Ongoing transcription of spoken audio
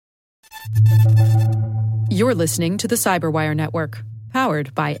You're listening to the Cyberwire Network,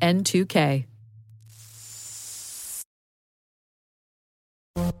 powered by N2K.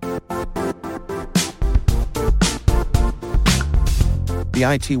 The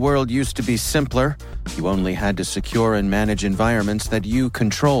IT world used to be simpler. You only had to secure and manage environments that you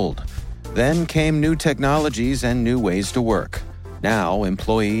controlled. Then came new technologies and new ways to work. Now,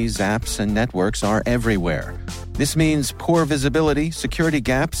 employees, apps, and networks are everywhere. This means poor visibility, security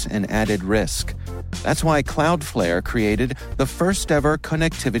gaps, and added risk. That's why Cloudflare created the first-ever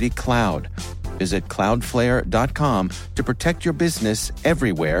connectivity cloud. Visit cloudflare.com to protect your business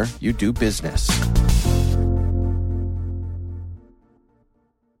everywhere you do business.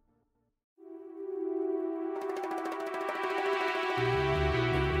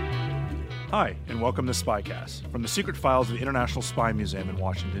 Hi, and welcome to SpyCast, from the secret files of the International Spy Museum in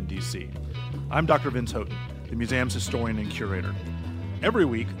Washington, D.C. I'm Dr. Vince Houghton, the museum's historian and curator. Every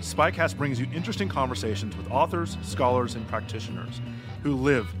week, SpyCast brings you interesting conversations with authors, scholars, and practitioners who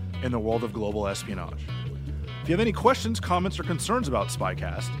live in the world of global espionage. If you have any questions, comments, or concerns about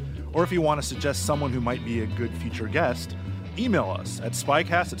SpyCast, or if you want to suggest someone who might be a good future guest, email us at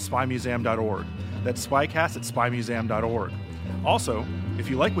spycast@spymuseum.org. That's spycast@spymuseum.org. Also, if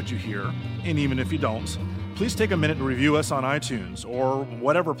you like what you hear, and even if you don't, please take a minute to review us on iTunes or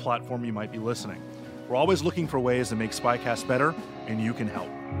whatever platform you might be listening. We're always looking for ways to make SpyCast better, and you can help.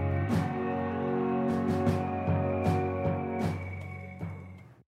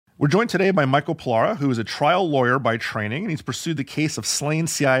 We're joined today by Michael Pullara, who is a trial lawyer by training, and he's pursued the case of slain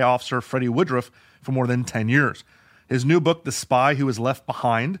CIA officer Freddie Woodruff for more than 10 years. His new book, The Spy Who Was Left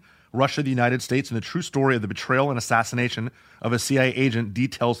Behind, Russia, the United States, and the True Story of the Betrayal and Assassination of a CIA Agent,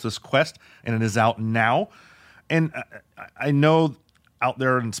 details this quest, and it is out now. And I know out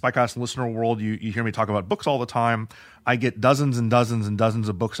there in SpyCast listener world, you hear me talk about books all the time. I get dozens and dozens and dozens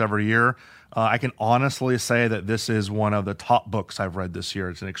of books every year. I can honestly say that this is one of the top books I've read this year.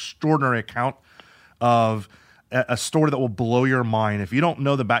 It's an extraordinary account of a story that will blow your mind. If you don't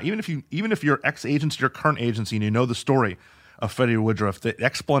know the back, even if you're ex-agency, your current agency, and you know the story of Freddie Woodruff, the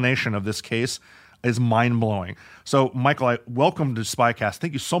explanation of this case is mind-blowing. So, Michael, welcome to SpyCast.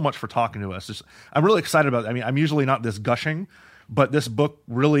 Thank you so much for talking to us. I'm really excited about it. I mean, I'm usually not this gushing, but this book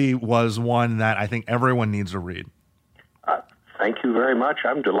really was one that I think everyone needs to read. Thank you very much.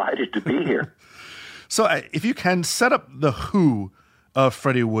 I'm delighted to be here. So, if you can, set up the who of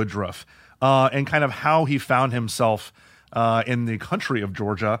Freddie Woodruff and kind of how he found himself in the country of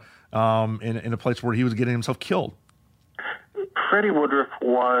Georgia, in a place where he was getting himself killed. Freddie Woodruff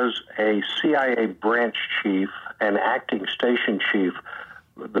was a CIA branch chief and acting station chief,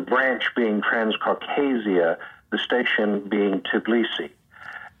 the branch being Transcaucasia, the station being Tbilisi.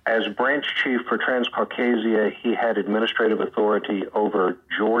 As branch chief for Transcaucasia, he had administrative authority over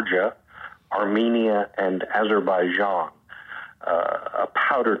Georgia, Armenia, and Azerbaijan, a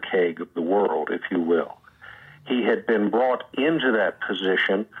powder keg of the world, if you will. He had been brought into that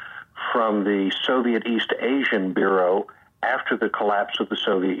position from the Soviet East Asian Bureau after the collapse of the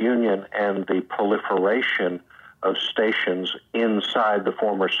Soviet Union and the proliferation of stations inside the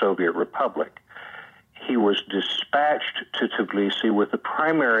former Soviet Republic. He was dispatched to Tbilisi with the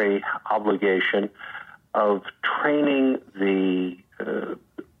primary obligation of training the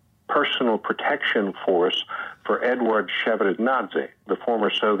personal protection force for Eduard Shevardnadze, the former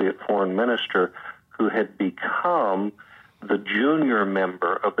Soviet foreign minister who had become the junior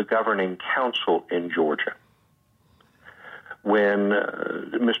member of the governing council in Georgia. When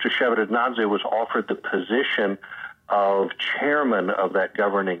Mr. Shevardnadze was offered the position of chairman of that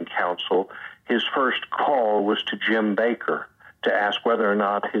governing council, his first call was to Jim Baker to ask whether or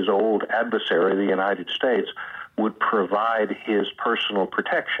not his old adversary, the United States, would provide his personal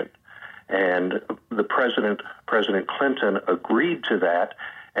protection. And the President Clinton, agreed to that,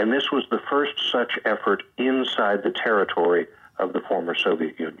 and this was the first such effort inside the territory of the former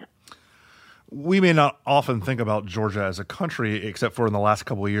Soviet Union. We may not often think about Georgia as a country, except for in the last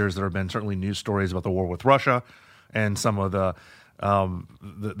couple of years, there have been certainly news stories about the war with Russia and some of the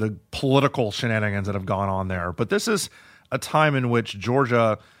political shenanigans that have gone on there. But this is a time in which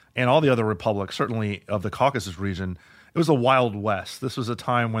Georgia and all the other republics, certainly of the Caucasus region, it was a Wild West. This was a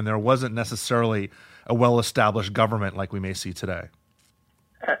time when there wasn't necessarily a well-established government like we may see today.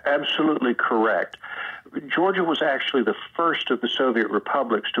 Absolutely correct. Georgia was actually the first of the Soviet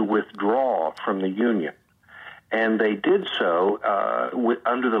republics to withdraw from the Union. And they did so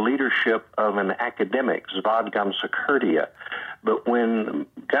under the leadership of an academic, Zvad Gamsakhurdia. But when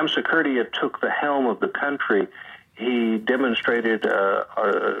Gamsakhurdia took the helm of the country, he demonstrated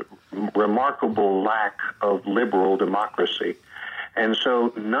a remarkable lack of liberal democracy. And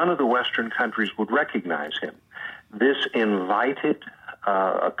so none of the Western countries would recognize him. This invited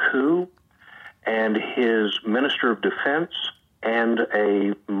a coup, and his Minister of Defense and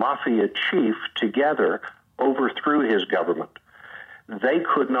a mafia chief together overthrew his government. They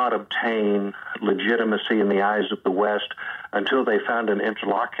could not obtain legitimacy in the eyes of the West until they found an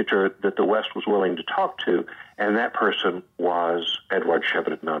interlocutor that the West was willing to talk to, and that person was Edward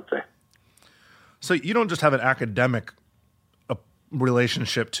Shevardnadze. So you don't just have an academic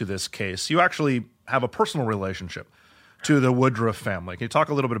relationship to this case. You actually have a personal relationship to the Woodruff family. Can you talk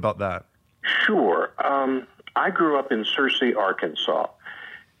a little bit about that? Sure. I grew up in Searcy, Arkansas,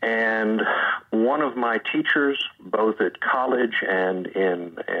 and one of my teachers, both at college and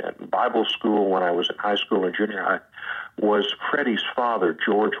in Bible school when I was in high school and junior high, was Freddie's father,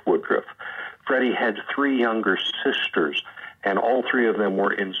 George Woodruff. Freddie had 3 younger sisters, and all 3 of them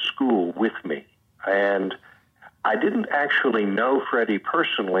were in school with me. And I didn't actually know Freddie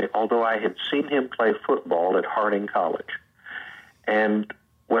personally, although I had seen him play football at Harding College. And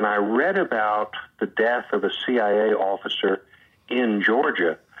when I read about the death of a CIA officer in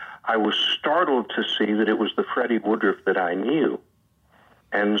Georgia, I was startled to see that it was the Freddie Woodruff that I knew.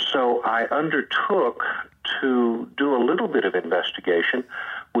 And so I undertook to do a little bit of investigation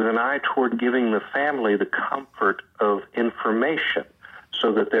with an eye toward giving the family the comfort of information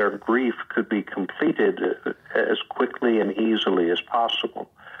so that their grief could be completed as quickly and easily as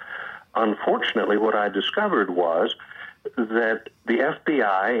possible. Unfortunately, what I discovered was that the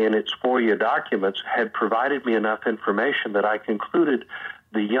FBI, in its FOIA documents, had provided me enough information that I concluded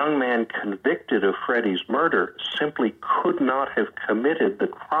the young man convicted of Freddie's murder simply could not have committed the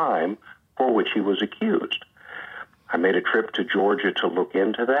crime for which he was accused. I made a trip to Georgia to look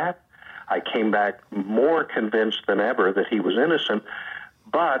into that. I came back more convinced than ever that he was innocent,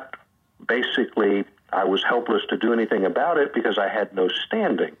 but basically I was helpless to do anything about it because I had no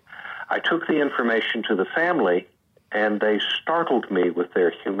standing. I took the information to the family, and they startled me with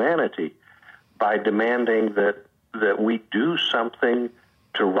their humanity by demanding that we do something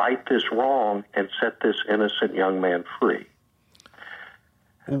to right this wrong and set this innocent young man free.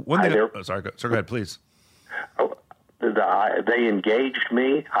 One thing, sorry, go ahead, please. They engaged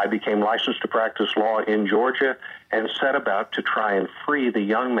me. I became licensed to practice law in Georgia and set about to try and free the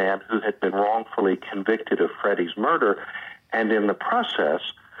young man who had been wrongfully convicted of Freddie's murder, and in the process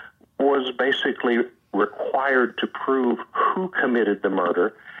was basically required to prove who committed the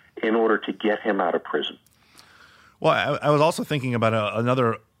murder in order to get him out of prison. Well, I was also thinking about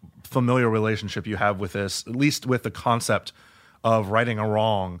another familiar relationship you have with this, at least with the concept of righting a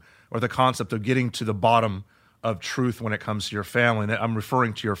wrong or the concept of getting to the bottom of truth when it comes to your family. And I'm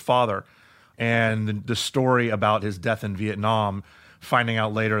referring to your father and the story about his death in Vietnam, finding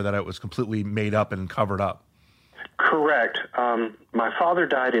out later that it was completely made up and covered up. Correct. My father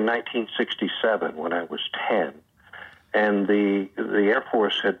died in 1967 when I was 10, and the Air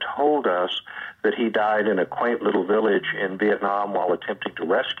Force had told us that he died in a quaint little village in Vietnam while attempting to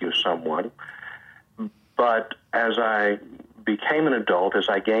rescue someone. But as I became an adult, as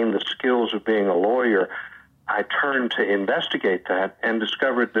I gained the skills of being a lawyer, I turned to investigate that and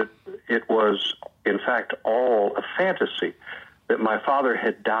discovered that it was, in fact, all a fantasy, that my father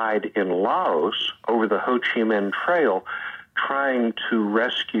had died in Laos over the Ho Chi Minh Trail trying to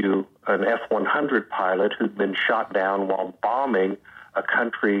rescue an F-100 pilot who'd been shot down while bombing a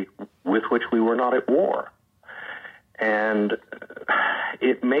country with which we were not at war. And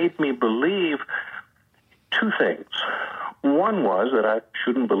it made me believe 2 things. One was that I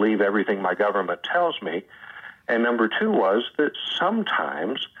shouldn't believe everything my government tells me, and number 2 was that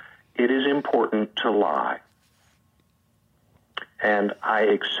sometimes it is important to lie. And I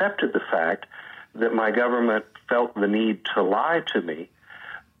accepted the fact that my government felt the need to lie to me,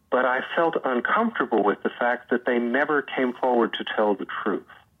 but I felt uncomfortable with the fact that they never came forward to tell the truth.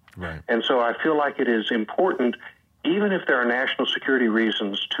 Right. And so I feel like it is important, even if there are national security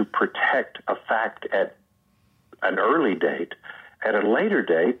reasons to protect a fact at an early date, at a later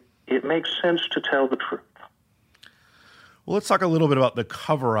date, it makes sense to tell the truth. Well, let's talk a little bit about the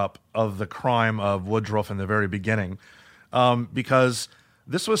cover-up of the crime of Woodruff in the very beginning, because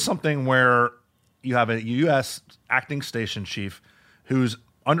this was something where you have a U.S. acting station chief who's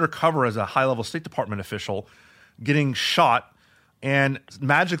undercover as a high-level State Department official getting shot, and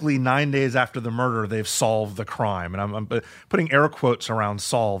magically 9 days after the murder, they've solved the crime. And I'm putting air quotes around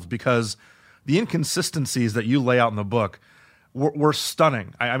solved because the inconsistencies that you lay out in the book were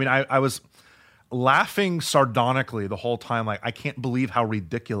stunning. I mean, I was laughing sardonically the whole time, like, I can't believe how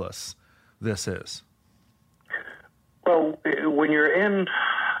ridiculous this is. Well, when you're in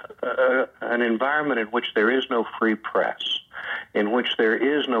an environment in which there is no free press, in which there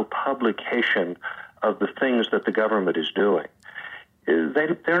is no publication of the things that the government is doing.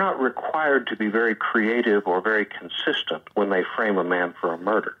 They're not required to be very creative or very consistent when they frame a man for a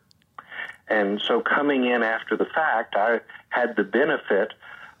murder. And so coming in after the fact, I had the benefit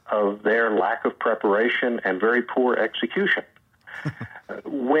of their lack of preparation and very poor execution.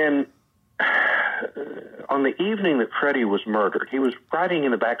 When, on the evening that Freddie was murdered, he was riding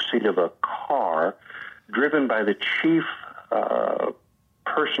in the back seat of a car driven by the chief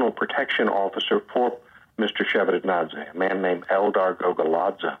personal protection officer for Mr. Shevardnadze, a man named Eldar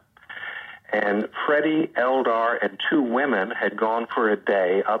Gogoladze. And Freddie, Eldar, and two women had gone for a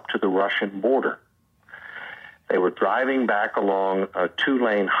day up to the Russian border. They were driving back along a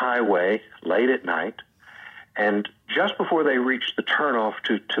two-lane highway late at night, and just before they reached the turnoff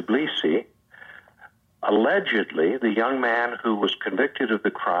to Tbilisi, allegedly, the young man who was convicted of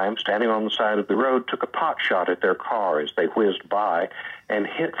the crime, standing on the side of the road, took a pot shot at their car as they whizzed by and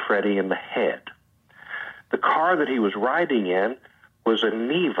hit Freddie in the head. The car that he was riding in was a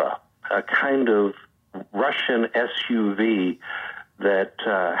Niva, a kind of Russian SUV that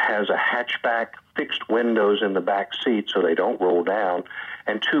has a hatchback, fixed windows in the back seat so they don't roll down,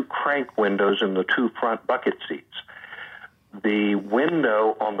 and two crank windows in the two front bucket seats. The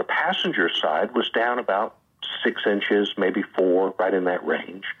window on the passenger side was down about 6 inches, maybe 4, right in that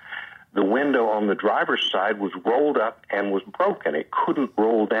range. The window on the driver's side was rolled up and was broken. It couldn't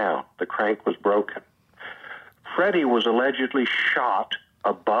roll down. The crank was broken. Freddie was allegedly shot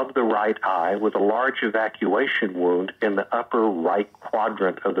above the right eye with a large evacuation wound in the upper right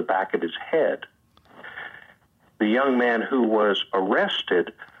quadrant of the back of his head. The young man who was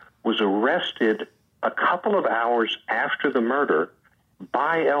arrested a couple of hours after the murder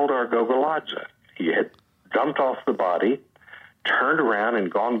by Eldar Gogoladze. He had jumped off the body, turned around and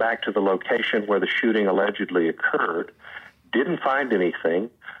gone back to the location where the shooting allegedly occurred, didn't find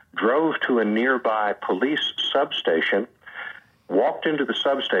anything, drove to a nearby police substation, walked into the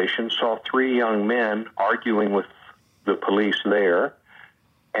substation, saw 3 young men arguing with the police there,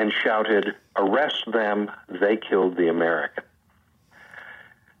 and shouted, "Arrest them, they killed the American."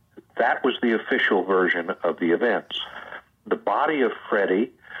 That was the official version of the events. The body of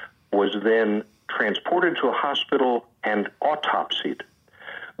Freddie was then transported to a hospital and autopsied.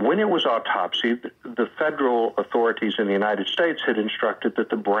 When it was autopsied, the federal authorities in the United States had instructed that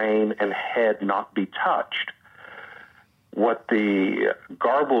the brain and head not be touched. What the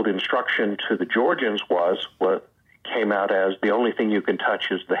garbled instruction to the Georgians was what came out as the only thing you can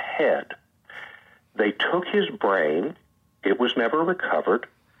touch is the head. They took his brain, it was never recovered,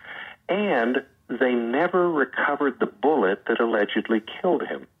 and they never recovered the bullet that allegedly killed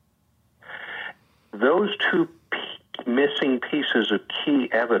him. Those two missing pieces of key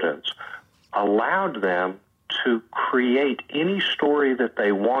evidence allowed them to create any story that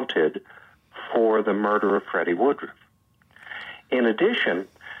they wanted for the murder of Freddie Woodruff. In addition,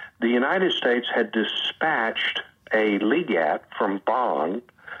 the United States had dispatched a legat from Bonn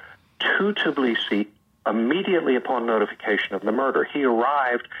to Tbilisi immediately upon notification of the murder. He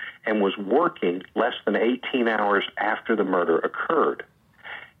arrived and was working less than 18 hours after the murder occurred.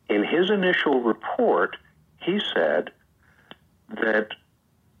 In his initial report, he said that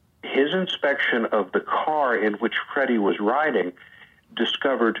his inspection of the car in which Freddie was riding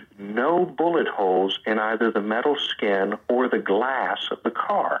discovered no bullet holes in either the metal skin or the glass of the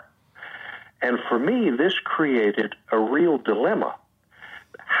car. And for me, this created a real dilemma.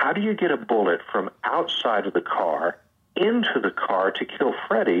 How do you get a bullet from outside of the car into the car to kill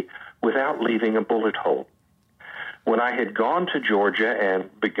Freddie without leaving a bullet hole? When I had gone to Georgia and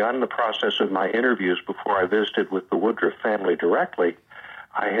begun the process of my interviews before I visited with the Woodruff family directly,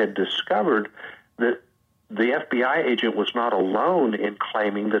 I had discovered that the FBI agent was not alone in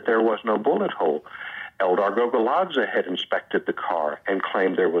claiming that there was no bullet hole. Eldar Gogoladze had inspected the car and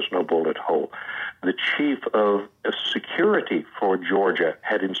claimed there was no bullet hole. The chief of security for Georgia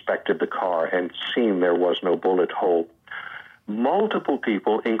had inspected the car and seen there was no bullet hole. Multiple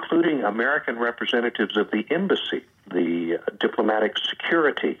people, including American representatives of the embassy, the diplomatic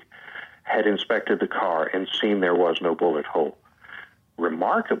security, had inspected the car and seen there was no bullet hole.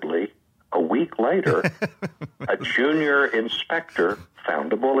 Remarkably, a week later, a junior inspector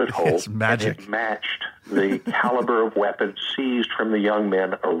found a bullet hole. It's magic. And it matched the caliber of weapons seized from the young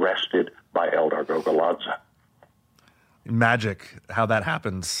men arrested by Eldar Gogoladze. Magic, how that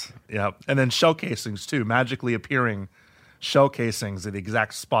happens. Yeah. And then shell casings, too, magically appearing shell casings at the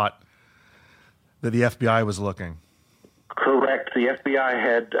exact spot that the FBI was looking. Correct. the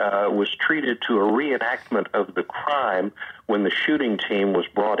FBI was treated to a reenactment of the crime when the shooting team was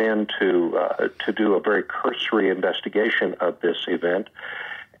brought in to do a very cursory investigation of this event.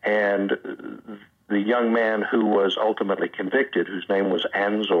 And the young man who was ultimately convicted, whose name was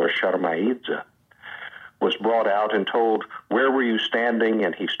Anzor Sharmaidze, was brought out and told, where were you standing?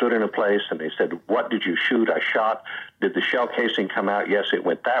 And he stood in a place, and they said, what did you shoot? I shot. Did the shell casing come out? Yes, it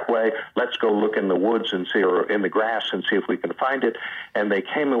went that way. Let's go look in the woods and see, or in the grass, and see if we can find it. And they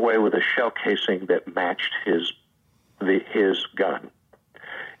came away with a shell casing that matched his gun.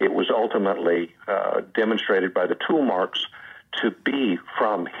 It was ultimately demonstrated by the tool marks to be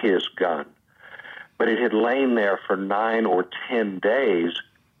from his gun. But it had lain there for 9 or 10 days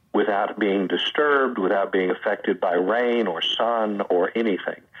without being disturbed, without being affected by rain or sun or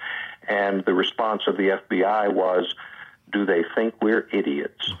anything. And the response of the FBI was, do they think we're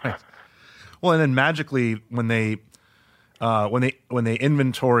idiots? Right. Well, and then magically, when they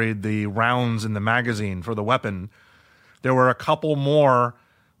inventoried the rounds in the magazine for the weapon, there were a couple more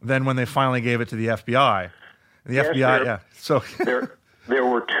than when they finally gave it to the FBI. The FBI, yeah. So there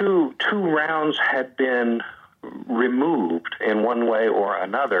were two rounds had been removed in one way or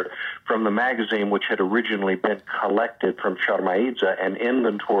another from the magazine, which had originally been collected from Sharmaidze and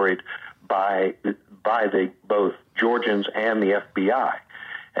inventoried by both Georgians and the FBI.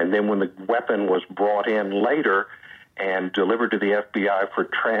 And then when the weapon was brought in later and delivered to the FBI for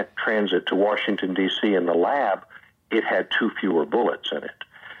transit to Washington, D.C. in the lab, it had 2 fewer bullets in it.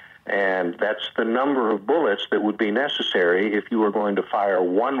 And that's the number of bullets that would be necessary if you were going to fire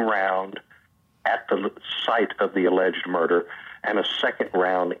 1 round at the site of the alleged murder and a second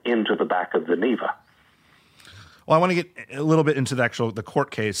round into the back of the Neva. Well, I want to get a little bit into the court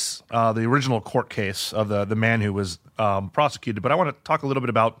case, the original court case of the man who was prosecuted. But I want to talk a little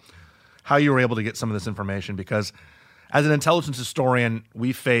bit about how you were able to get some of this information, because as an intelligence historian,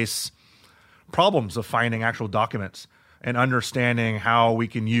 we face problems of finding actual documents and understanding how we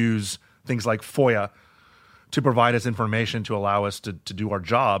can use things like FOIA to provide us information to allow us to do our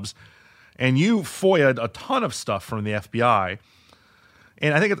jobs. And you FOIA'd a ton of stuff from the FBI.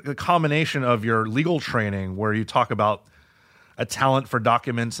 And I think the combination of your legal training, where you talk about a talent for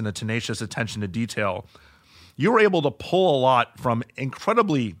documents and a tenacious attention to detail, you were able to pull a lot from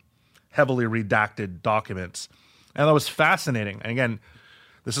incredibly heavily redacted documents. And that was fascinating. And again,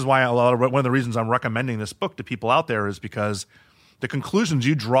 this is why one of the reasons I'm recommending this book to people out there is because the conclusions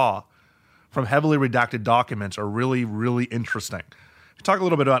you draw from heavily redacted documents are really, really interesting. Talk a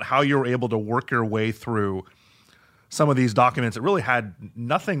little bit about how you were able to work your way through some of these documents that really had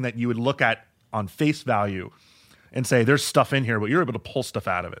nothing that you would look at on face value and say, there's stuff in here, but you're able to pull stuff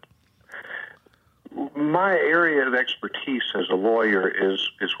out of it. My area of expertise as a lawyer is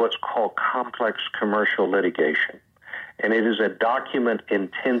what's called complex commercial litigation. And it is a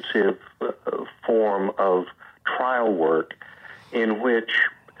document-intensive form of trial work in which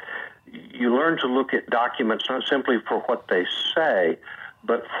you learn to look at documents not simply for what they say,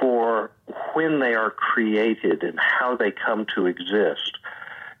 but for when they are created and how they come to exist.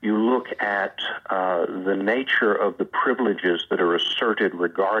 You look at the nature of the privileges that are asserted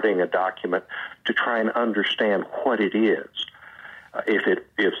regarding a document to try and understand what it is.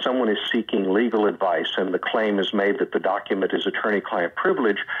 If someone is seeking legal advice and the claim is made that the document is attorney-client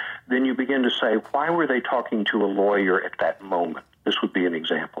privilege, then you begin to say, why were they talking to a lawyer at that moment? This would be an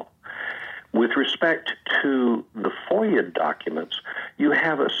example. With respect to the FOIA documents, you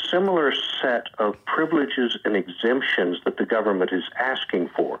have a similar set of privileges and exemptions that the government is asking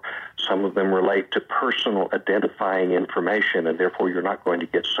for. Some of them relate to personal identifying information, and therefore you're not going to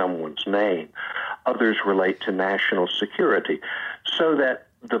get someone's name. Others relate to national security, so that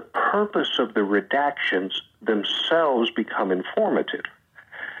the purpose of the redactions themselves become informative.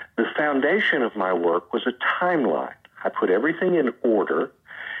 The foundation of my work was a timeline. I put everything in order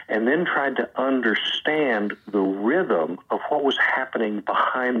and then tried to understand the rhythm of what was happening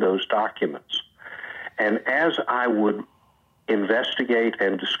behind those documents. And as I would investigate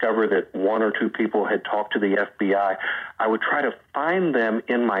and discover that 1 or 2 people had talked to the FBI, I would try to find them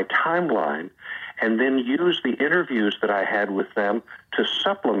in my timeline and then use the interviews that I had with them to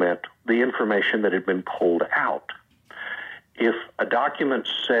supplement the information that had been pulled out. If a document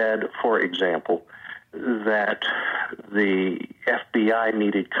said, for example, that the FBI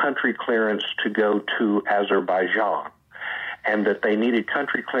needed country clearance to go to Azerbaijan, and that they needed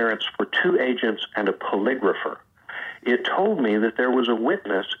country clearance for 2 agents and a polygrapher, it told me that there was a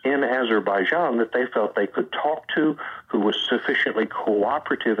witness in Azerbaijan that they felt they could talk to who was sufficiently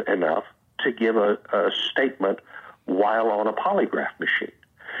cooperative enough to give a statement while on a polygraph machine.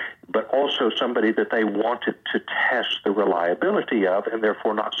 But also somebody that they wanted to test the reliability of, and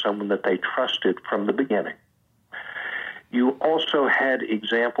therefore not someone that they trusted from the beginning. You also had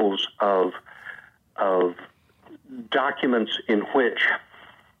examples of documents in which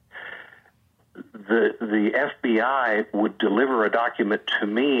the FBI would deliver a document to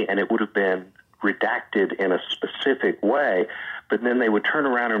me and it would have been redacted in a specific way, but then they would turn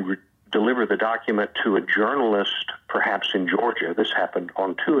around and deliver the document to a journalist, perhaps in Georgia. This happened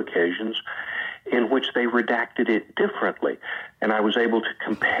on 2 occasions, in which they redacted it differently. And I was able to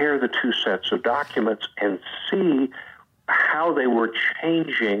compare the 2 sets of documents and see how they were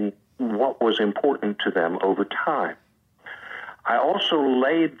changing what was important to them over time. I also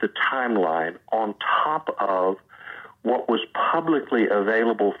laid the timeline on top of what was publicly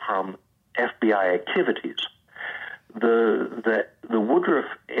available from FBI activities. The Woodruff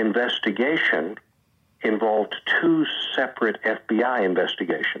investigation involved 2 separate FBI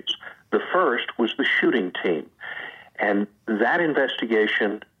investigations. The first was the shooting team, and that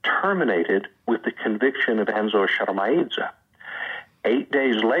investigation terminated with the conviction of Anzor Sharmaidze. 8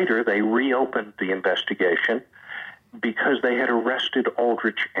 days later, they reopened the investigation because they had arrested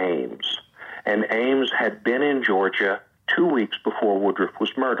Aldrich Ames, and Ames had been in Georgia 2 weeks before Woodruff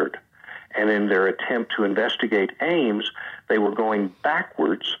was murdered. And in their attempt to investigate Ames, they were going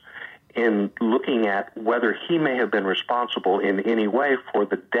backwards in looking at whether he may have been responsible in any way for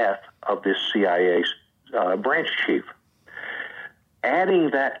the death of this CIA branch chief. Adding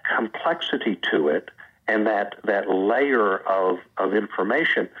that complexity to it and that layer of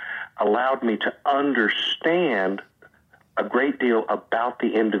information allowed me to understand a great deal about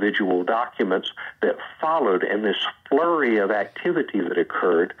the individual documents that followed and this flurry of activity that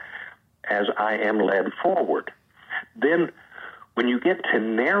occurred as I am led forward. Then, when you get to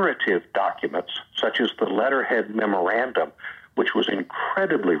narrative documents, such as the letterhead memorandum, which was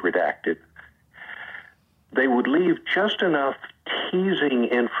incredibly redacted, they would leave just enough teasing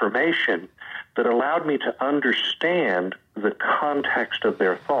information that allowed me to understand the context of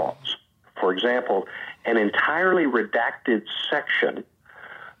their thoughts. For example, an entirely redacted section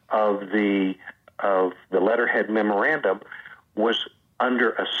of the letterhead memorandum was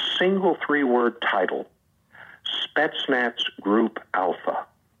under a single 3-word title, Spetsnaz Group Alpha.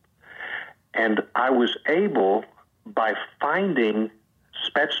 And I was able, by finding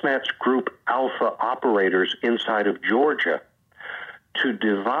Spetsnaz Group Alpha operators inside of Georgia, to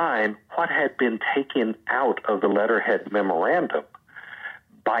divine what had been taken out of the letterhead memorandum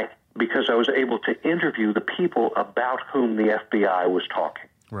because I was able to interview the people about whom the FBI was talking.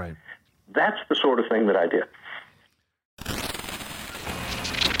 Right. That's the sort of thing that I did.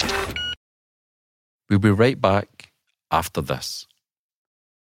 We'll be right back after this.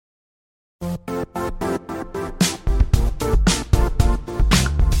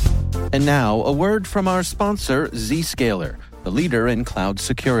 And now, a word from our sponsor, Zscaler, the leader in cloud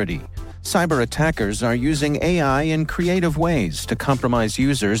security. Cyber attackers are using AI in creative ways to compromise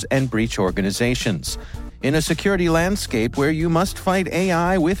users and breach organizations. In a security landscape where you must fight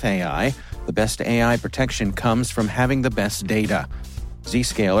AI with AI, the best AI protection comes from having the best data.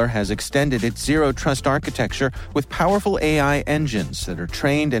 Zscaler has extended its Zero Trust architecture with powerful AI engines that are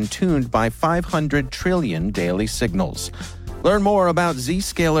trained and tuned by 500 trillion daily signals. Learn more about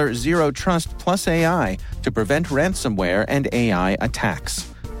Zscaler Zero Trust Plus AI to prevent ransomware and AI attacks.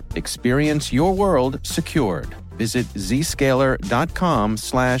 Experience your world secured. Visit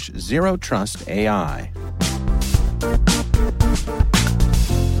zscaler.com/zerotrustai.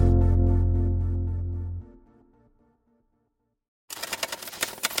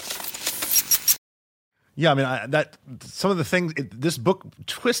 Yeah, I mean, some of the things this book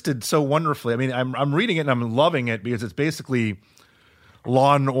twisted so wonderfully. I mean, I'm reading it and I'm loving it because it's basically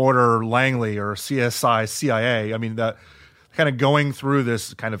Law and Order Langley or CSI CIA. I mean, that kind of going through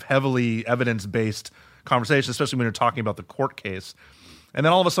this kind of heavily evidence-based conversation, especially when you're talking about the court case. And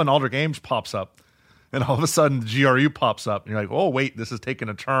then all of a sudden, Aldrich Ames pops up, and all of a sudden, GRU pops up, and you're like, oh wait, this is taking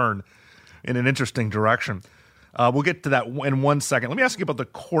a turn in an interesting direction. We'll get to that in 1 second. Let me ask you about the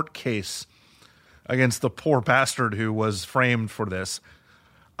court case against the poor bastard who was framed for this.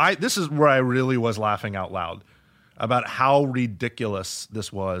 This is where I really was laughing out loud about how ridiculous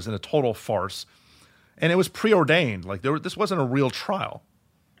this was and a total farce. And it was preordained. Like this wasn't a real trial.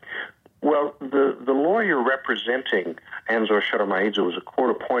 Well, the lawyer representing Anzor Sharmaidze was a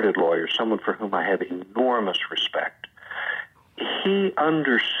court-appointed lawyer, someone for whom I have enormous respect. He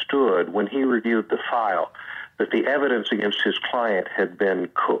understood when he reviewed the file that the evidence against his client had been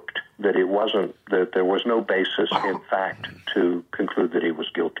cooked, that there was no basis, in fact, to conclude that he was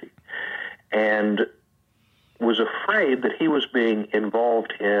guilty, and was afraid that he was being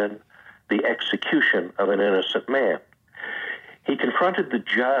involved in the execution of an innocent man. He confronted the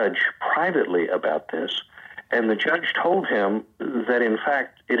judge privately about this, and the judge told him that, in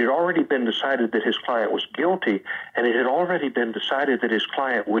fact, it had already been decided that his client was guilty, and it had already been decided that his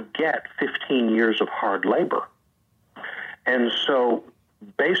client would get 15 years of hard labor. And so,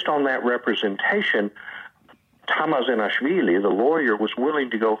 based on that representation, Tamazenashvili, the lawyer, was willing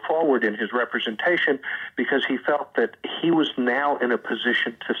to go forward in his representation because he felt that he was now in a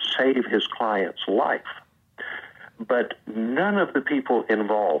position to save his client's life. But none of the people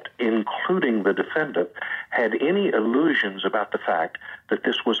involved, including the defendant, had any illusions about the fact that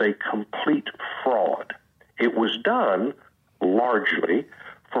this was a complete fraud. It was done largely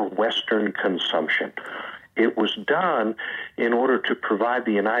for Western consumption. It was done in order to provide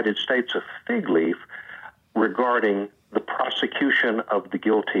the United States a fig leaf regarding the prosecution of the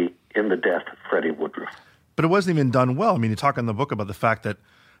guilty in the death of Freddie Woodruff. But it wasn't even done well. I mean, you talk in the book about the fact that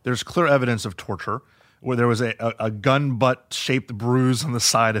there's clear evidence of torture, where there was a gun butt-shaped bruise on the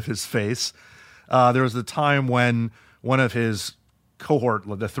side of his face. There was a time when one of his cohort,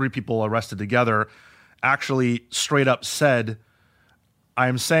 the three people arrested together, actually straight up said, "I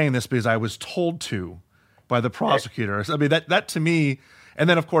am saying this because I was told to by the prosecutor." I mean, that to me, and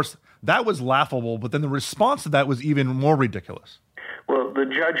then of course that was laughable, but then the response to that was even more ridiculous. Well, the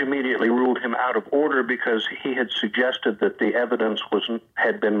judge immediately ruled him out of order because he had suggested that the evidence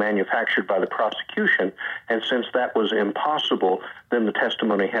had been manufactured by the prosecution, and since that was impossible, then the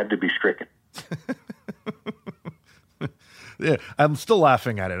testimony had to be stricken. Yeah, I'm still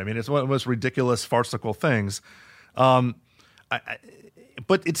laughing at it. I mean, it's one of the most ridiculous, farcical things. But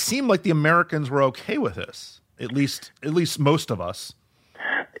it seemed like the Americans were okay with this, at least most of us.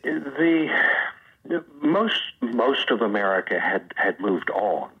 Most of America had moved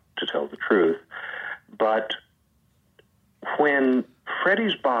on, to tell the truth. But when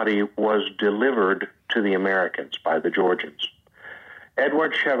Freddie's body was delivered to the Americans by the Georgians,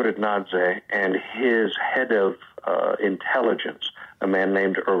 Edward Shevardnadze and his head of intelligence, a man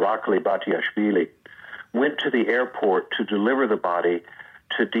named Irakli Batiashvili, went to the airport to deliver the body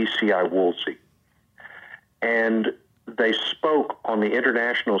to DCI Woolsey. And they spoke on the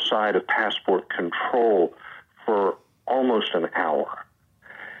international side of passport control for almost an hour.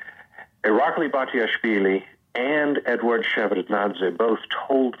 Irakli Batiashvili and Edward Shevardnadze both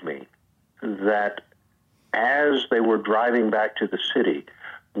told me that as they were driving back to the city,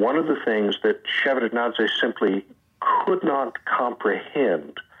 one of the things that Shevardnadze simply could not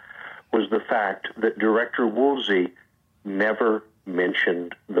comprehend was the fact that Director Woolsey never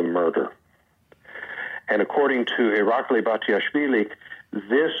mentioned the murder. And according to Irakli Batiashvili,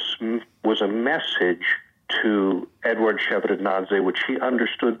 this was a message to Edward Shevardnadze, which he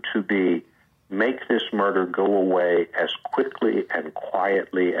understood to be, make this murder go away as quickly and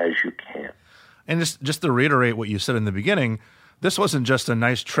quietly as you can. And just to reiterate what you said in the beginning, this wasn't just a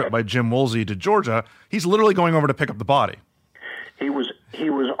nice trip by Jim Woolsey to Georgia. He's literally going over to pick up the body. He was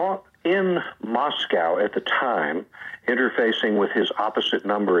in Moscow at the time, interfacing with his opposite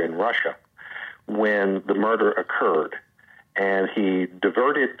number in Russia when the murder occurred. And he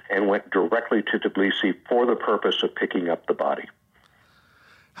diverted and went directly to Tbilisi for the purpose of picking up the body.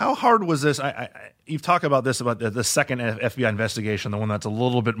 How hard was this? You've talked about this, about the second FBI investigation, the one that's a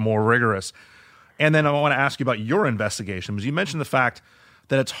little bit more rigorous. And then I want to ask you about your investigation, because you mentioned the fact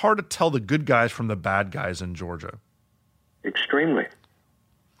that it's hard to tell the good guys from the bad guys in Georgia. Extremely.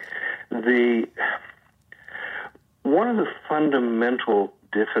 One of the fundamental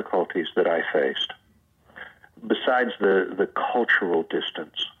difficulties that I faced, besides the cultural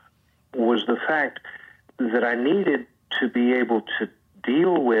distance, was the fact that I needed to be able to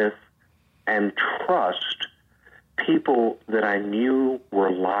deal with and trust people that I knew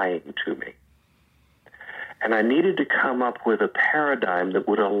were lying to me. And I needed to come up with a paradigm that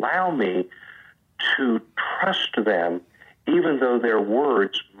would allow me to trust them, even though their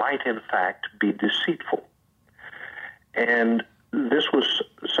words might in fact be deceitful. And this was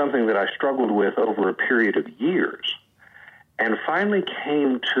something that I struggled with over a period of years, and finally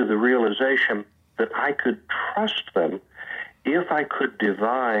came to the realization that I could trust them if I could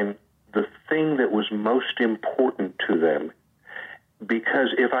divine the thing that was most important to them. Because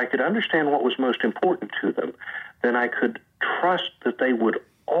if I could understand what was most important to them, then I could trust that they would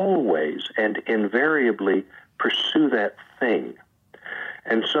always and invariably pursue that thing.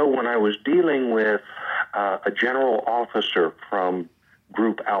 And so when I was dealing with a general officer from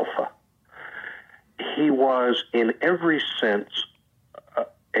Group Alpha, he was in every sense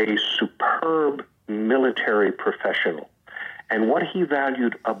a superb military professional. And what he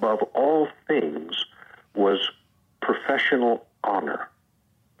valued above all things was professional honor.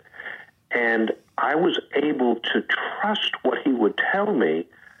 And I was able to trust what he would tell me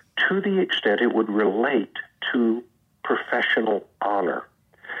to the extent it would relate to professional honor.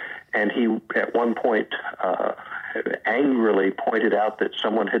 And he, at one point, angrily pointed out that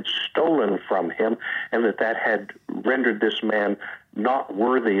someone had stolen from him and that had rendered this man not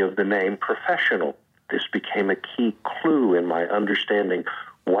worthy of the name professional. This became a key clue in my understanding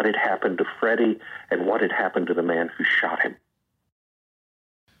what had happened to Freddie and what had happened to the man who shot him.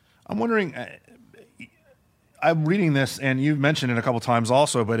 I'm wondering, I'm reading this, and you've mentioned it a couple times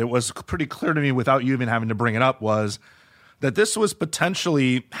also, but it was pretty clear to me without you even having to bring it up, was that this was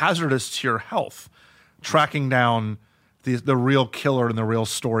potentially hazardous to your health, tracking down the real killer and the real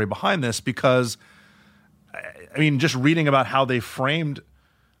story behind this, because, I mean, just reading about how they framed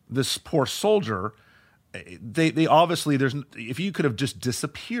this poor soldier, they obviously, if you could have just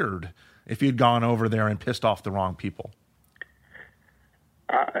disappeared if you'd gone over there and pissed off the wrong people.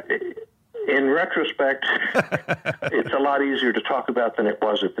 In retrospect, it's a lot easier to talk about than it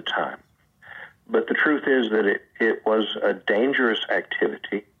was at the time. But the truth is that it was a dangerous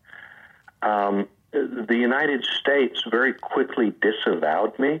activity. The United States very quickly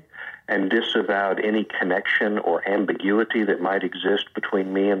disavowed me and disavowed any connection or ambiguity that might exist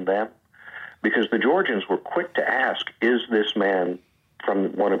between me and them, because the Georgians were quick to ask, is this man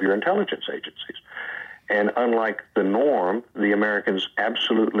from one of your intelligence agencies? And unlike the norm, the Americans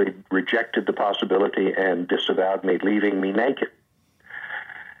absolutely rejected the possibility and disavowed me, leaving me naked.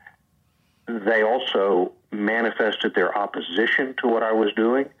 They also manifested their opposition to what I was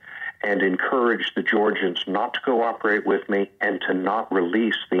doing and encouraged the Georgians not to cooperate with me and to not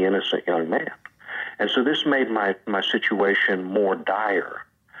release the innocent young man. And so this made my situation more dire.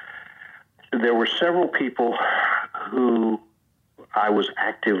 There were several people who I was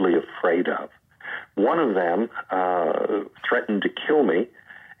actively afraid of. One of them threatened to kill me,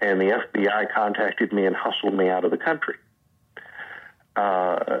 and the FBI contacted me and hustled me out of the country.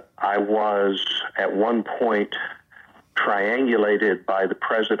 I was, at one point, triangulated by the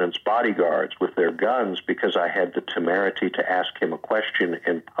president's bodyguards with their guns because I had the temerity to ask him a question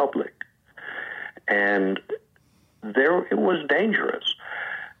in public. And it was dangerous.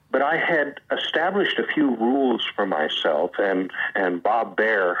 But I had established a few rules for myself, and Bob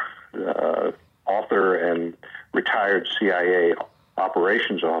Baer, author and retired CIA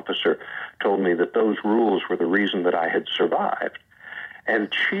operations officer, told me that those rules were the reason that I had survived.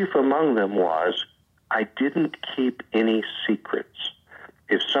 And chief among them was, I didn't keep any secrets.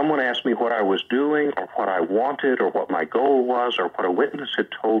 If someone asked me what I was doing or what I wanted or what my goal was or what a witness had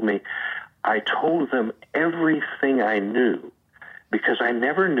told me, I told them everything I knew, because I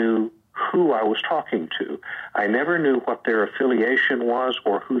never knew who I was talking to. I never knew what their affiliation was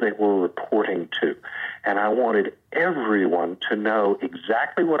or who they were reporting to. And I wanted everyone to know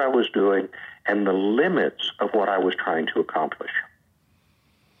exactly what I was doing and the limits of what I was trying to accomplish.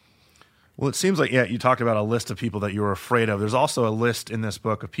 Well, it seems like, you talked about a list of people that you were afraid of. There's also a list in this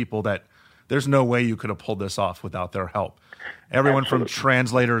book of people that there's no way you could have pulled this off without their help. Everyone Absolutely. From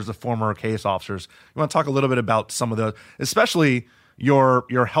translators to former case officers. You want to talk a little bit about some of the, especially your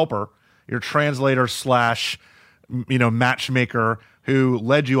helper, your translator / matchmaker who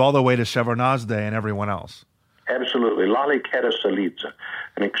led you all the way to Shevardnadze and everyone else. Absolutely. Lale Kereselidze,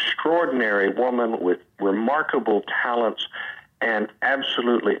 an extraordinary woman with remarkable talents and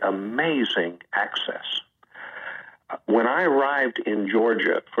absolutely amazing access. When I arrived in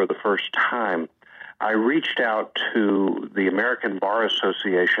Georgia for the first time, I reached out to the American Bar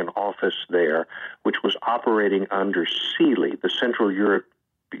Association office there, which was operating under CELI, the Central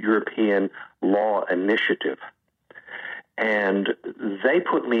European Law Initiative. And they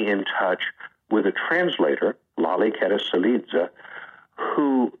put me in touch with a translator, Lale Kereselidze,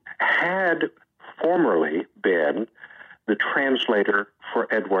 who had formerly been the translator for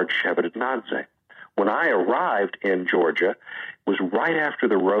Eduard Shevardnadze. When I arrived in Georgia, it was right after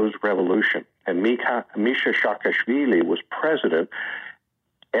the Rose Revolution, and Misha Saakashvili was president.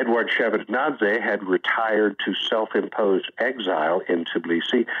 Eduard Shevardnadze had retired to self-imposed exile in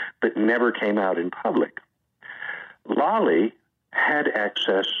Tbilisi, but never came out in public. Lale had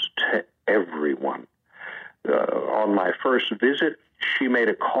access to everyone. On my first visit, she made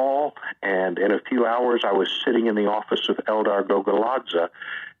a call, and in a few hours, I was sitting in the office of Eldar Gogoladze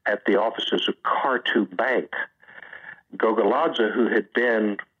at the offices of Khartu Bank. Gogoladze, who had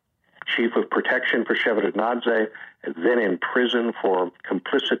been chief of protection for Shevardnadze, then in prison for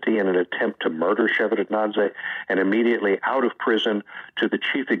complicity in an attempt to murder Shevardnadze, and immediately out of prison to the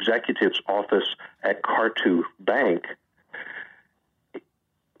chief executive's office at Khartu Bank.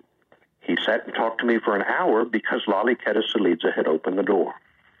 He sat and talked to me for an hour because Lale Kereselidze had opened the door.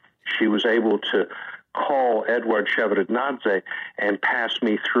 She was able to call Eduard Shevardnadze and pass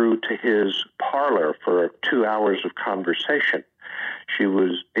me through to his parlor for 2 hours of conversation. It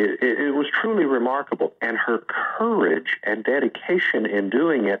was truly remarkable. And her courage and dedication in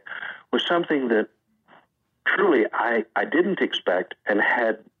doing it was something that truly I didn't expect and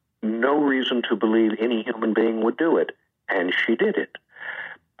had no reason to believe any human being would do it. And she did it.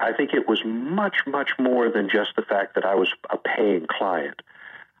 I think it was much, much more than just the fact that I was a paying client.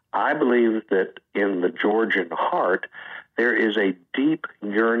 I believe that in the Georgian heart, there is a deep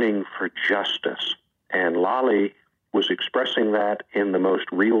yearning for justice. And Lolly was expressing that in the most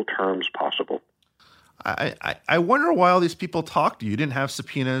real terms possible. I wonder why all these people talked to you. You didn't have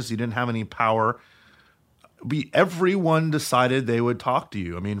subpoenas. You didn't have any power. Everyone decided they would talk to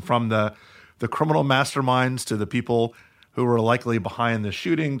you. I mean, from the criminal masterminds to the people who were likely behind the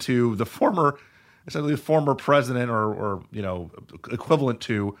shooting to the essentially the former president or equivalent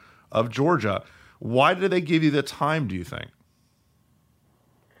to of Georgia. Why did they give you the time, do you think?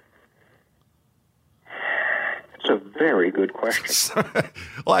 It's a very good question.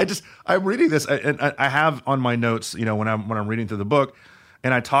 Well, I'm reading this, and I have on my notes, when I'm reading through the book,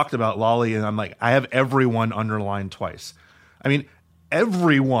 and I talked about Lolly, and I'm like, I have everyone underlined twice. I mean,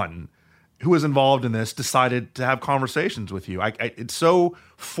 everyone who was involved in this decided to have conversations with you. It's so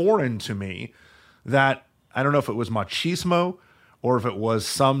foreign to me that I don't know if it was machismo or if it was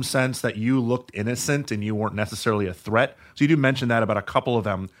some sense that you looked innocent and you weren't necessarily a threat. So you do mention that about a couple of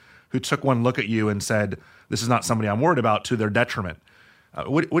them who took one look at you and said, this is not somebody I'm worried about, to their detriment.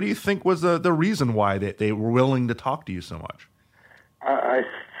 What do you think was the reason why they were willing to talk to you so much? I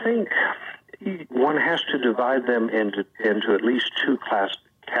think one has to divide them into at least two class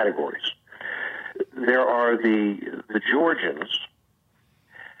categories. There are the Georgians,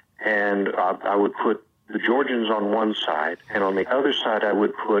 and I would put the Georgians on one side, and on the other side I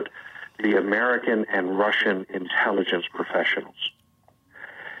would put the American and Russian intelligence professionals.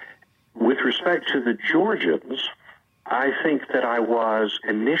 With respect to the Georgians, I think that I was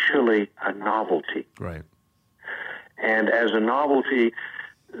initially a novelty. Right. And as a novelty,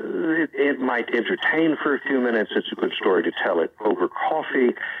 it might entertain for a few minutes. It's a good story to tell it over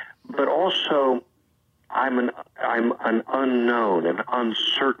coffee. But also, I'm an unknown, an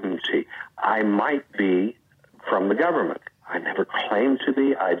uncertainty. I might be from the government. I never claimed to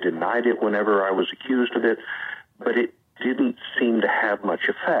be. I denied it whenever I was accused of it. But it didn't seem to have much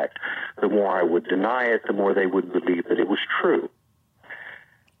effect. The more I would deny it, the more they would believe that it was true.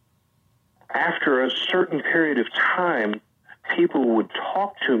 After a certain period of time, people would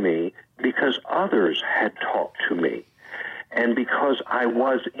talk to me because others had talked to me and because I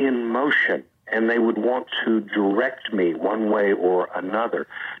was in motion, and they would want to direct me one way or another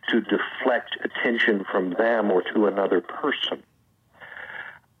to deflect attention from them or to another person.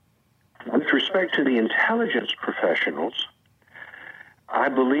 With respect to the intelligence professionals, I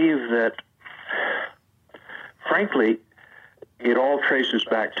believe that, frankly, it all traces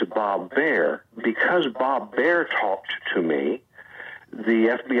back to Bob Baer. Because Bob Baer talked to me,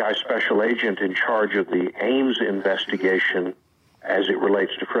 the FBI special agent in charge of the Ames investigation as it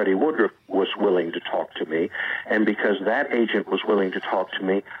relates to Freddie Woodruff was willing to talk to me. And because that agent was willing to talk to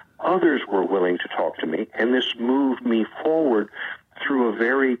me, others were willing to talk to me. And this moved me forward through a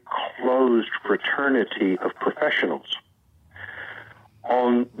very closed fraternity of professionals.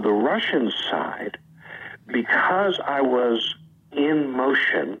 On the Russian side, because I was in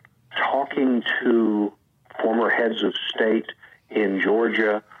motion talking to former heads of state in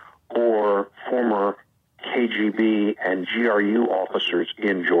Georgia or former KGB and GRU officers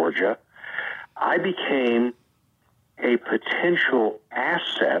in Georgia, I became a potential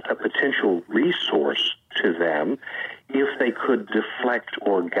asset, a potential resource to them if they could deflect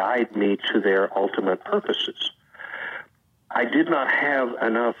or guide me to their ultimate purposes. I did not have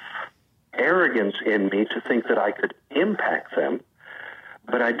enough arrogance in me to think that I could impact them,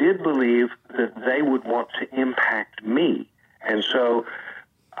 but I did believe that they would want to impact me. And so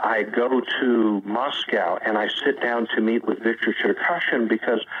I go to Moscow and I sit down to meet with Viktor Cherkashin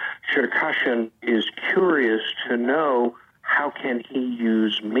because Cherkashin is curious to know how can he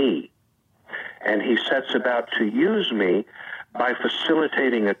use me. And he sets about to use me by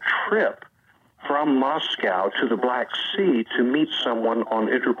facilitating a trip from Moscow to the Black Sea to meet someone on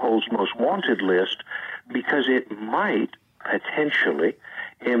Interpol's most wanted list because it might potentially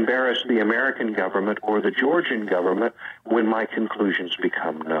embarrass the American government or the Georgian government when my conclusions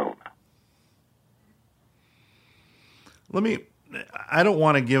become known. I don't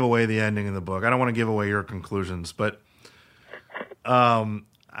want to give away the ending of the book. I don't want to give away your conclusions, but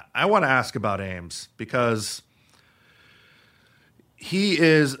I want to ask about Ames because He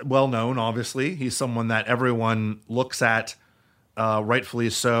is well known, obviously. He's someone that everyone looks at,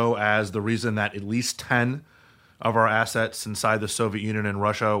 rightfully so, as the reason that at least 10 of our assets inside the Soviet Union and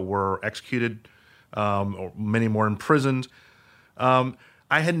Russia were executed, or many more imprisoned. I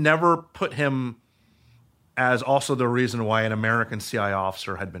had never put him as also the reason why an American CIA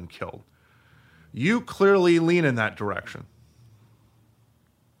officer had been killed. You clearly lean in that direction.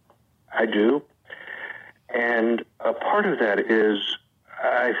 I do. And a part of that is,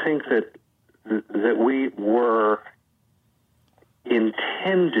 I think that we were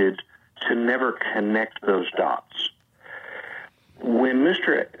intended to never connect those dots. When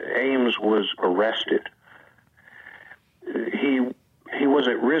Mr. Ames was arrested, he was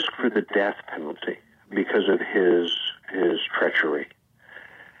at risk for the death penalty because of his treachery.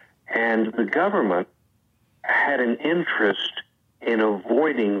 And the government had an interest in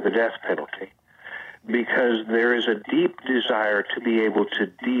avoiding the death penalty because there is a deep desire to be able to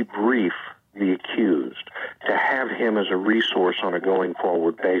debrief the accused, to have him as a resource on a going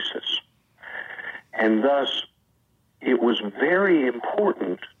forward basis. And thus, it was very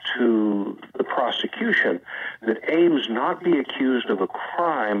important to the prosecution that Ames not be accused of a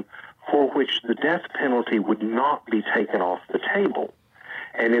crime for which the death penalty would not be taken off the table.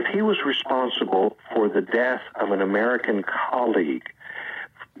 And if he was responsible for the death of an American colleague,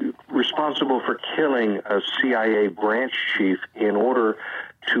 responsible for killing a CIA branch chief in order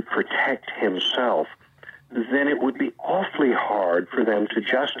to protect himself, then it would be awfully hard for them to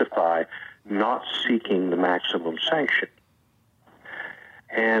justify not seeking the maximum sanction.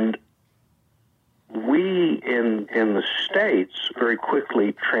 And we in the States very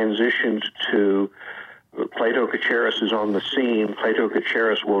quickly transitioned to Plato Kacharis is on the scene. Plato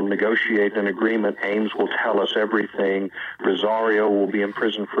Kacharis will negotiate an agreement. Ames will tell us everything. Rosario will be in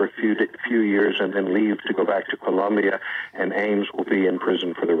prison for a few years and then leave to go back to Colombia, and Ames will be in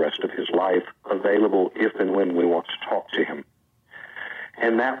prison for the rest of his life, available if and when we want to talk to him.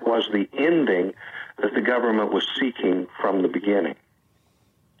 And that was the ending that the government was seeking from the beginning.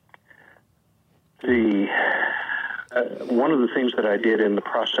 One of the things that I did in the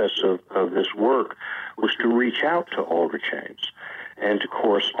process of this work was to reach out to Aldrich Ames and to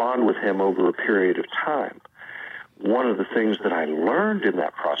correspond with him over a period of time. One of the things that I learned in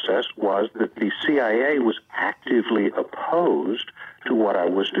that process was that the CIA was actively opposed to what I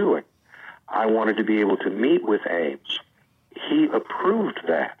was doing. I wanted to be able to meet with Ames. He approved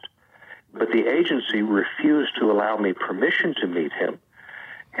that, but the agency refused to allow me permission to meet him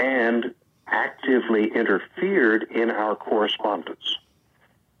and actively interfered in our correspondence.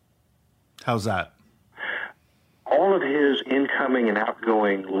 How's that? All of his incoming and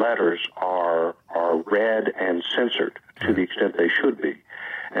outgoing letters are read and censored to the extent they should be.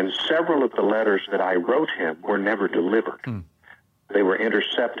 And several of the letters that I wrote him were never delivered. They were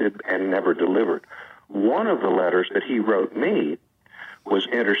intercepted and never delivered. One of the letters that he wrote me was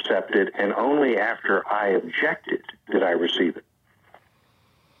intercepted, and only after I objected did I receive it.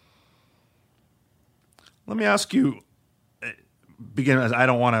 Let me ask you, I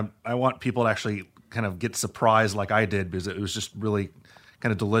want people to actually kind of get surprised like I did, because it was just really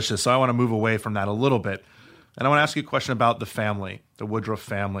kind of delicious. So I want to move away from that a little bit. And I want to ask you a question about the family, the Woodruff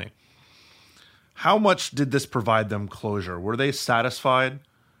family. How much did this provide them closure? Were they satisfied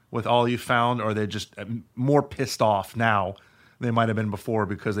with all you found, or are they just more pissed off now than they might have been before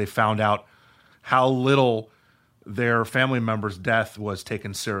because they found out how little their family member's death was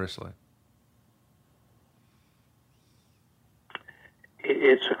taken seriously?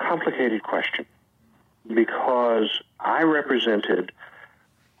 It's a complicated question because I represented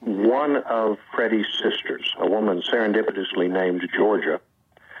one of Freddie's sisters, a woman serendipitously named Georgia,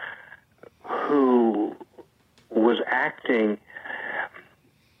 who was acting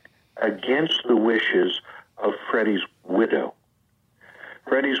against the wishes of Freddie's widow.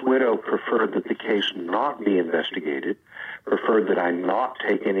 Freddie's widow preferred that the case not be investigated, preferred that I not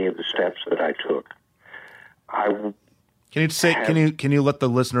take any of the steps that I took. Can you let the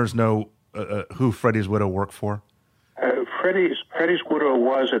listeners know who Freddie's widow worked for? Freddie's widow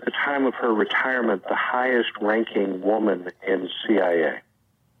was, at the time of her retirement, the highest-ranking woman in CIA.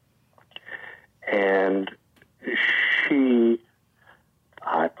 And she,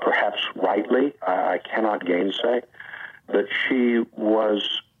 perhaps rightly, I cannot gainsay, that she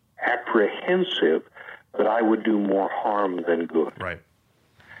was apprehensive that I would do more harm than good. Right.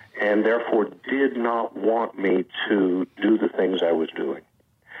 And therefore did not want me to do the things I was doing.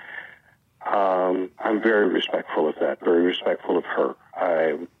 I'm very respectful of that, very respectful of her.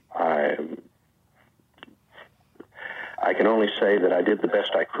 I can only say that I did the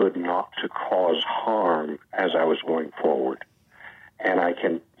best I could not to cause harm as I was going forward. and I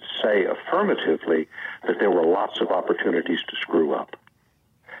can say affirmatively that there were lots of opportunities to screw up.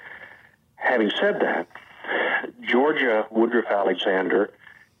 Having said that, Georgia Woodruff Alexander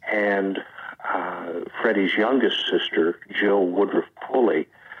and Freddie's youngest sister, Jill Woodruff Pulley,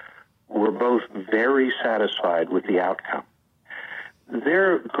 were both very satisfied with the outcome.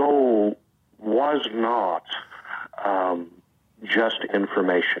 Their goal was not just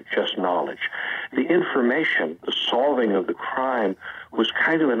information, just knowledge. The information, the solving of the crime, was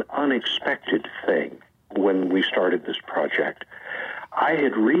kind of an unexpected thing when we started this project. I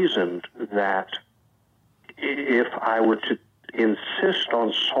had reasoned that if I were to insist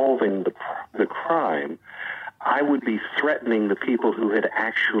on solving the crime, I would be threatening the people who had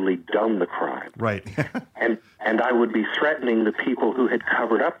actually done the crime. Right. and I would be threatening the people who had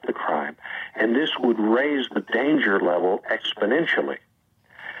covered up the crime. And this would raise the danger level exponentially.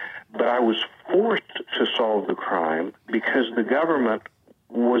 But I was forced to solve the crime because the government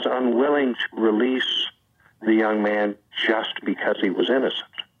was unwilling to release the young man just because he was innocent.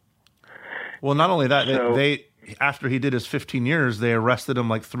 Well, not only that, they after he did his 15 years, they arrested him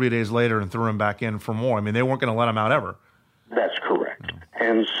like 3 days later and threw him back in for more. I mean, they weren't going to let him out ever. That's correct.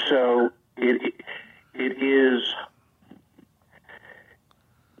 And so it is,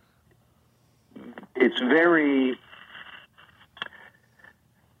 it's very,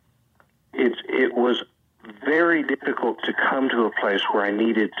 it was very difficult to come to a place where I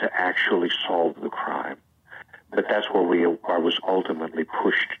needed to actually solve the crime. But that's where I was ultimately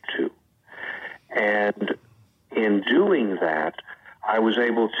pushed to. And in doing that, I was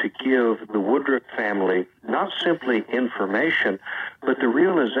able to give the Woodruff family not simply information, but the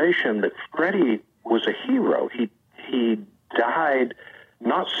realization that Freddie was a hero. He died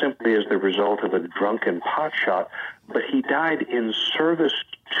not simply as the result of a drunken potshot, but he died in service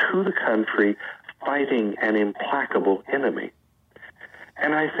to the country, fighting an implacable enemy.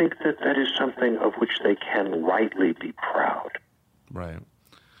 And I think that that is something of which they can rightly be proud. Right.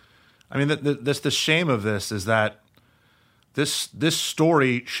 I mean, the shame of this is that this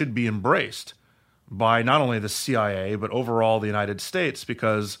story should be embraced by not only the CIA, but overall the United States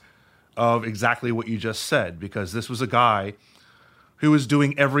because of exactly what you just said, because this was a guy who was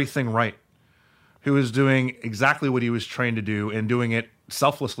doing everything right, who was doing exactly what he was trained to do and doing it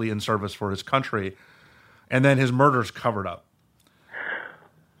selflessly in service for his country, and then his murder's covered up.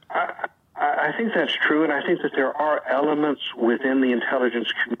 I think that's true, and I think that there are elements within the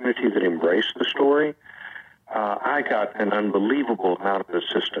intelligence community that embrace the story. I got an unbelievable amount of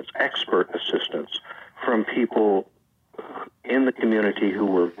assistance, expert assistance, from people in the community who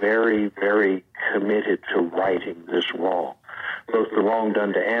were very, very committed to righting this wrong, both the wrong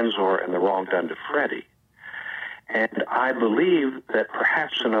done to Anzor and the wrong done to Freddie. And I believe that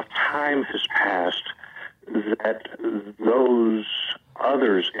perhaps enough time has passed that those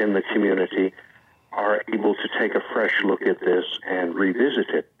others in the community are able to take a fresh look at this and revisit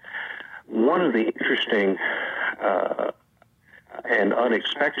it. One of the interesting and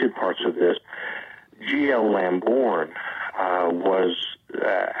unexpected parts of this, G.L. Lambourne was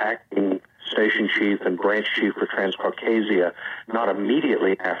acting station chief and branch chief for Transcaucasia, not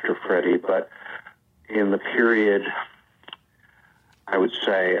immediately after Freddie, but in the period, I would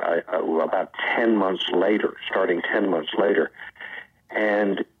say, about 10 months later, starting 10 months later.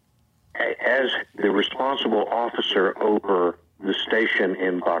 And as the responsible officer over the station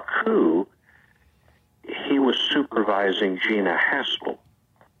in Baku, he was supervising Gina Haspel.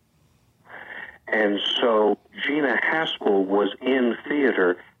 And so Gina Haspel was in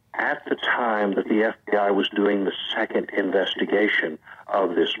theater at the time that the FBI was doing the second investigation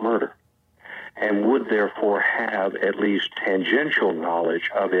of this murder, and would therefore have at least tangential knowledge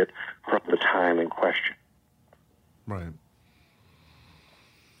of it from the time in question. Right.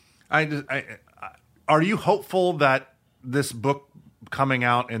 Are you hopeful that this book coming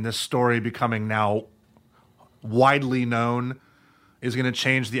out and this story becoming now widely known is going to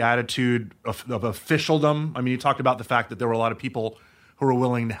change the attitude of officialdom? I mean, you talked about the fact that there were a lot of people who were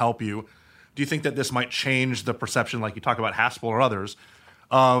willing to help you. Do you think that this might change the perception, like you talk about Haspel or others,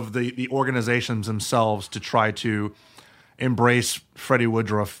 of the organizations themselves to try to embrace Freddie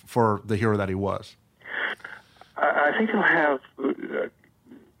Woodruff for the hero that he was? I think it'll have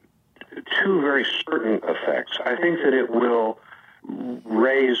two very certain effects. I think that it will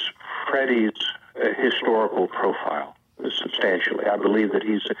raise Freddie's historical profile substantially. I believe that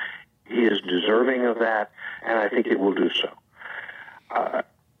he is deserving of that, and I think it will do so.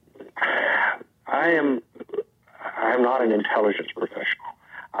 I'm not an intelligence professional.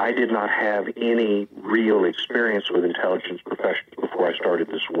 I did not have any real experience with intelligence professionals before I started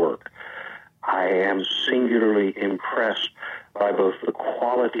this work. I am singularly impressed by both the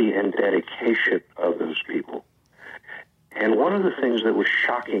quality and dedication of those people. And one of the things that was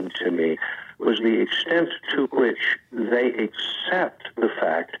shocking to me was the extent to which they accept the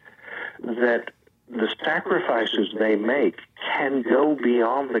fact that the sacrifices they make can go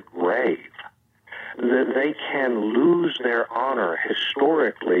beyond the grave, that they can lose their honor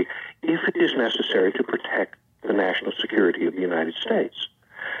historically if it is necessary to protect the national security of the United States,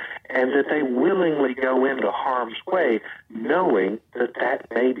 and that they willingly go into harm's way knowing that that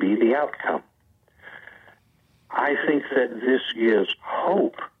may be the outcome. I think that this gives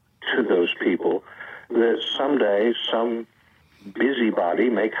hope to those people that someday some busybody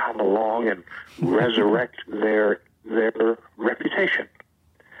may come along and resurrect their reputation.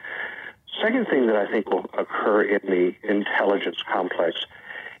 Second thing that I think will occur in the intelligence complex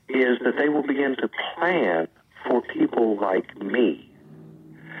is that they will begin to plan for people like me.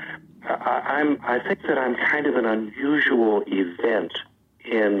 I think that I'm kind of an unusual event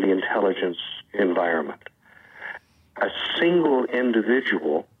in the intelligence environment. A single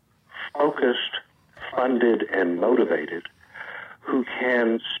individual, focused, funded, and motivated, who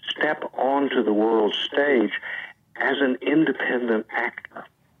can step onto the world stage as an independent actor.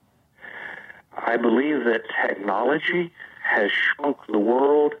 I believe that technology has shrunk the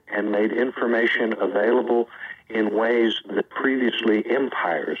world and made information available in ways that previously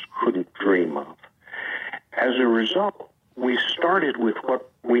empires couldn't dream of. As a result, we started with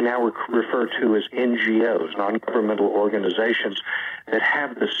what we now refer to as NGOs, non-governmental organizations, that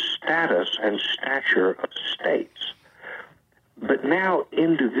have the status and stature of states. But now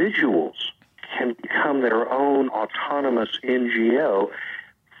individuals can become their own autonomous NGO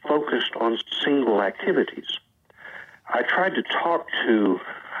focused on single activities. I tried to talk to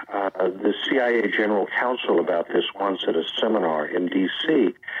the CIA General Counsel about this once at a seminar in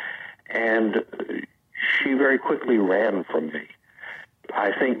D.C., and she very quickly ran from me.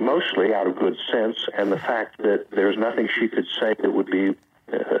 I think mostly out of good sense and the fact that there's nothing she could say that would be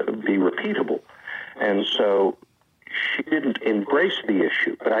repeatable. And so she didn't embrace the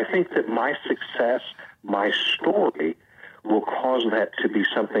issue. But I think that my success, my story, will cause that to be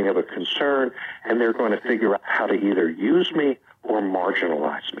something of a concern, and they're going to figure out how to either use me or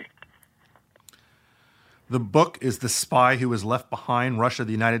marginalize me. The book is The Spy Who Was Left Behind, Russia,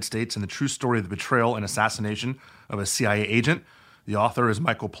 the United States, and the True Story of the Betrayal and Assassination of a CIA Agent. The author is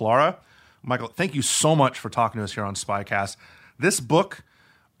Michael Pullara. Michael, thank you so much for talking to us here on Spycast. This book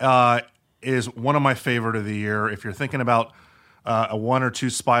is one of my favorite of the year. If you're thinking about a one or two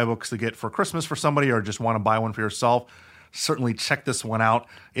spy books to get for Christmas for somebody or just want to buy one for yourself, certainly check this one out.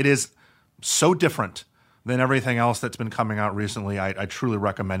 It is so different than everything else that's been coming out recently. I truly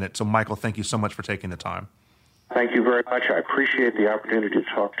recommend it. So, Michael, thank you so much for taking the time. Thank you very much. I appreciate the opportunity to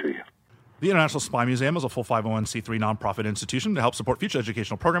talk to you. The International Spy Museum is a full 501c3 nonprofit institution to help support future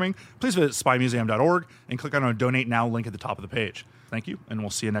educational programming. Please visit spymuseum.org and click on our Donate Now link at the top of the page. Thank you, and we'll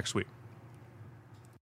see you next week.